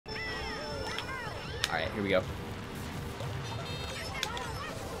Alright, here we go.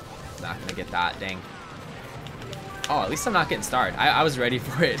 Not gonna get that, dang. Oh, at least I'm not getting starred. I was ready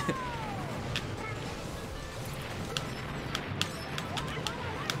for it.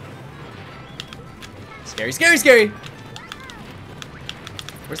 Scary, scary, scary!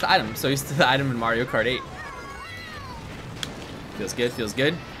 Where's the item? I'm so used to the item in Mario Kart 8. Feels good, feels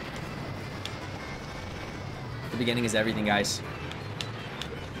good. The beginning is everything, guys.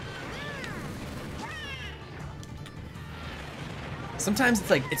 Sometimes it's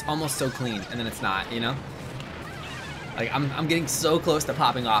like, it's almost so clean, and then it's not, you know? Like, I'm getting so close to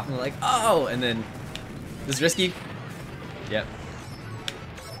popping off, and we're like, oh! And then, this is risky. Yep.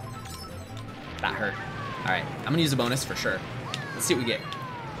 That hurt. Alright, I'm gonna use a bonus for sure. Let's see what we get.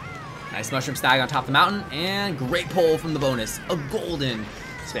 Nice mushroom stag on top of the mountain, and great pull from the bonus. A golden.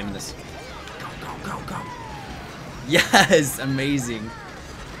 Spamming this. Go, go, go, go. Yes! Amazing.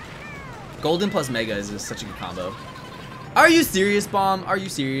 Golden plus mega is just such a good combo. Are you serious, Bomb? Are you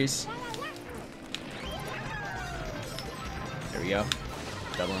serious? There we go.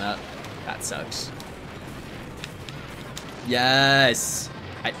 Doubling up. That sucks. Yes!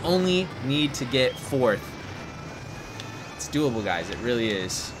 I only need to get 4th. It's doable, guys. It really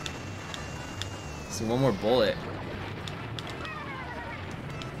is. See, one more bullet.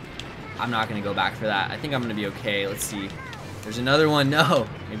 I'm not going to go back for that. I think I'm going to be okay. Let's see. There's another one. No!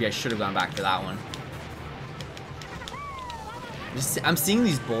 Maybe I should have gone back for that one. I'm seeing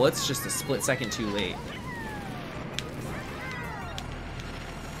these bullets just a split second too late.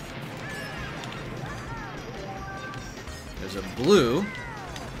 There's a blue.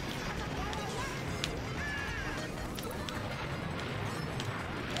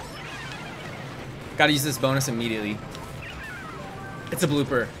 Gotta use this bonus immediately. It's a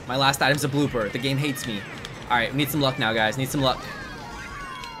blooper. My last item's a blooper. The game hates me. Alright, we need some luck now, guys. Need some luck.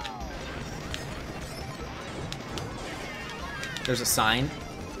 There's a sign.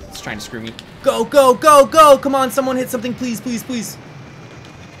 It's trying to screw me. Go, go, go, go! Come on, someone hit something, please, please, please.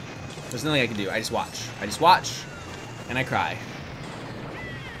 There's nothing I can do. I just watch. I just watch. And I cry.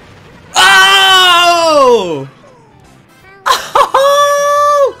 Oh!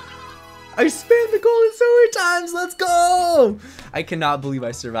 Oh! I spammed the golden so many times. Let's go! I cannot believe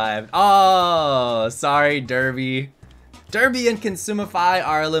I survived. Oh, sorry, Derby. Derby and Consumify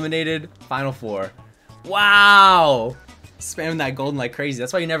are eliminated. Final 4. Wow! Spamming that golden like crazy.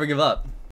 That's why you never give up.